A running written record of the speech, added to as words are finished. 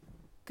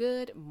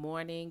Good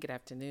morning, good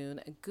afternoon,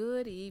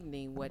 good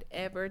evening,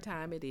 whatever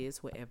time it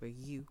is, wherever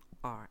you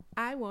are.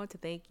 I want to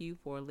thank you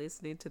for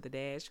listening to The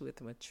Dash with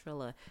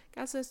Matrilla.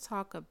 Guys, let's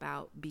talk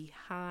about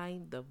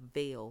behind the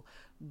veil.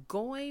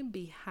 Going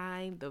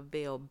behind the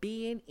veil,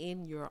 being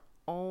in your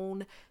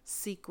own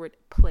secret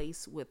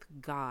place with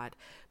God.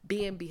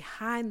 Being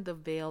behind the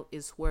veil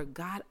is where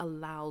God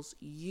allows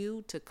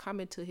you to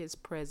come into his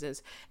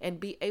presence and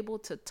be able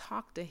to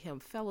talk to him,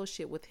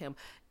 fellowship with him,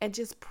 and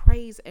just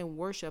praise and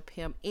worship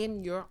him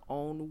in your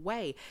own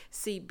way.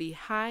 See,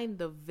 behind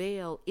the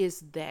veil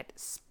is that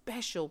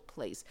special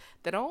place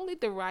that only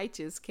the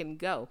righteous can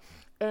go.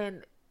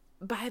 And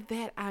by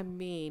that, I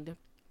mean,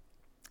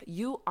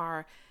 you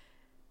are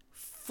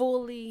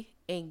fully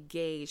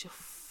engaged,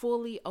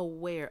 fully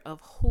aware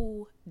of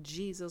who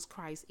Jesus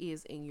Christ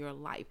is in your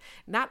life,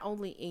 not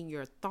only in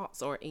your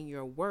thoughts or in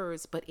your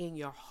words, but in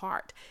your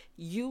heart.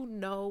 You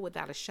know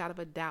without a shadow of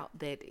a doubt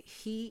that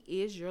he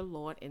is your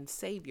Lord and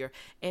Savior,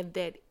 and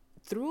that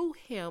through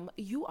him,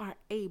 you are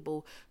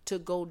able to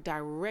go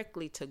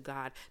directly to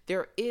God.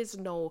 There is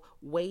no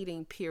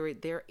waiting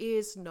period. There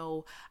is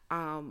no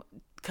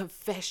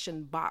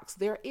confession box.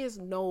 There is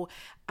no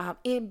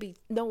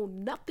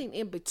nothing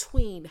in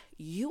between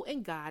you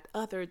and God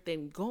other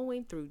than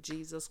going through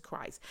Jesus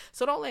Christ.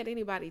 So don't let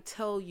anybody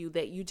tell you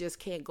that you just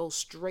can't go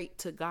straight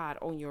to God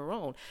on your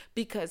own,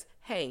 because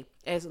hey,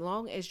 as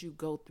long as you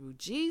go through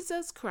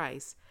Jesus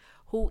Christ,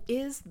 who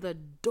is the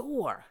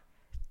door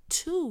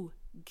to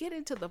get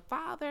into the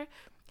Father,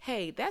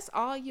 hey, that's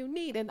all you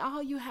need. And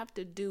all you have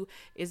to do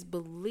is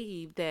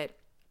believe that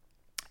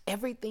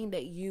everything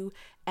that you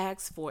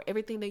ask for,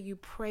 everything that you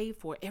pray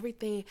for,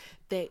 everything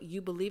that you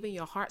believe in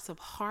your hearts of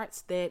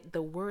hearts that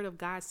the word of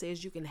God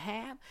says you can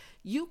have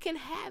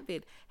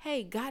it.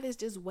 Hey, God is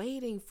just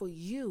waiting for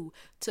you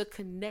to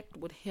connect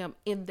with him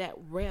in that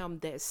realm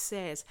that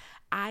says,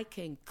 I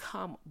can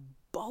come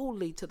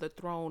boldly to the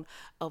throne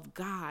of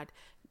God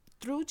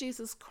through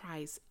Jesus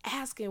Christ,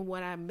 asking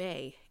what I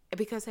may.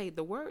 Because, hey,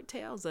 the word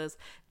tells us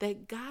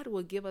that God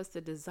will give us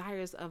the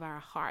desires of our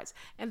hearts.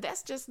 And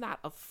that's just not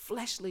a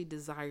fleshly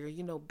desire,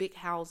 big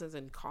houses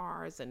and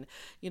cars and,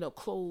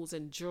 clothes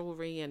and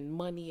jewelry and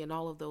money and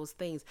all of those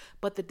things.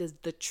 But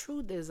the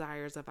true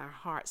desires of our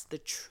hearts, the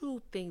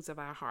true things of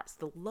our hearts,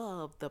 the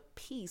love, the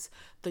peace,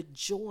 the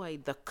joy,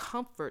 the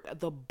comfort,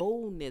 the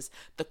boldness,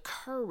 the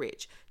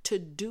courage to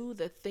do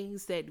the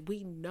things that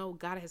we know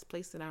God has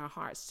placed in our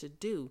hearts to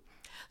do.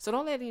 So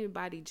don't let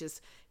anybody just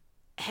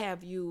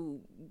have you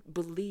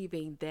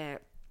believing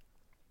that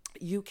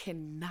you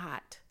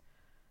cannot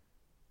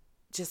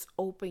just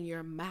open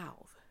your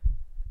mouth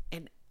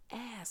and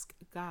ask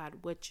God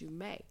what you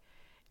may,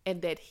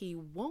 and that he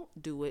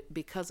won't do it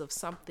because of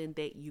something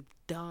that you've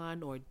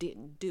done or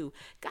didn't do.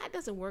 God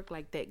doesn't work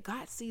like that.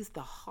 God sees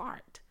the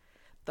heart.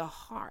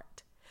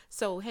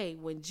 So, hey,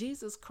 when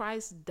Jesus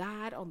Christ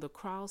died on the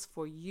cross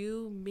for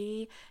you,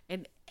 me,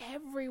 and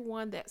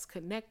everyone that's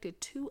connected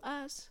to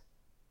us,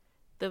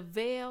 the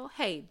veil,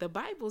 hey, the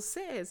Bible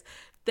says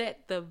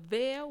that the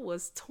veil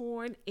was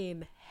torn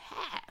in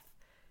half.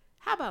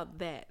 How about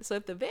that? So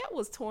if the veil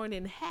was torn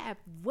in half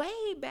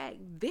way back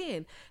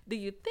then, do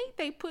you think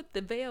they put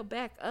the veil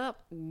back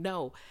up?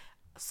 No.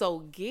 So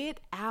get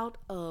out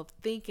of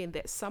thinking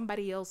that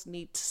somebody else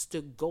needs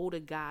to go to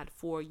God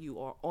for you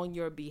or on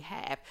your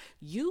behalf.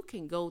 You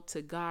can go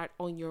to God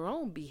on your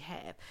own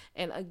behalf.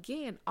 And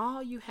again,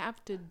 all you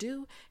have to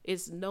do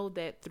is know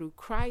that through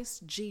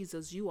Christ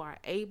Jesus, you are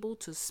able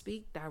to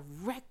speak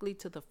directly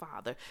to the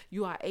Father.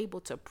 You are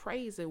able to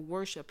praise and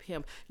worship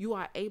him. You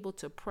are able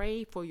to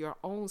pray for your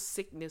own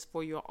sickness,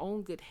 for your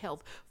own good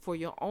health, for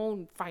your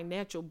own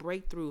financial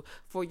breakthrough,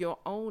 for your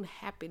own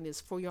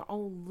happiness, for your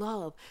own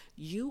love.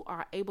 You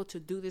are able to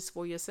do this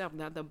for yourself.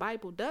 Now, the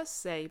Bible does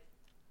say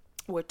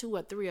where two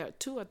or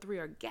three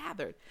are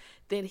gathered,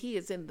 then he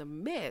is in the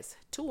midst.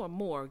 Two or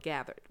more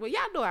gathered. Well,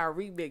 y'all know I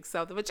remix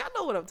something, but y'all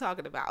know what I'm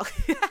talking about.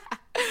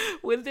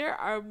 When there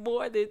are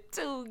more than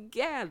two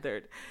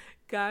gathered,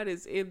 God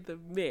is in the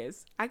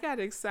midst. I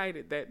got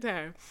excited that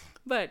time.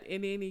 But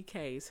in any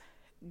case,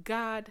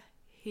 God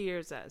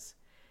hears us.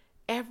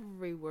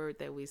 Every word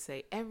that we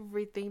say,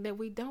 everything that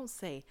we don't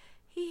say,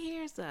 he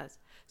hears us.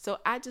 So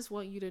I just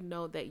want you to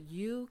know that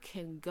you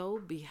can go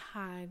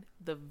behind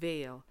the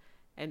veil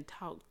and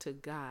talk to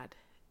God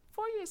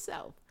for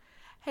yourself.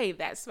 Hey,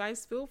 that's my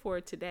spiel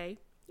for today.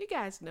 You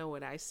guys know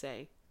what I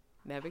say.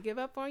 Never give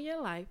up on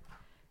your life.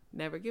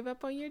 Never give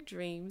up on your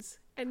dreams.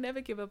 And never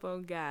give up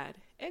on God.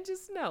 And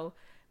just know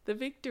the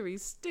victory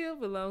still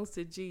belongs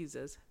to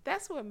Jesus.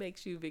 That's what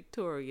makes you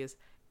victorious.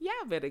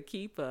 Y'all better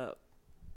keep up.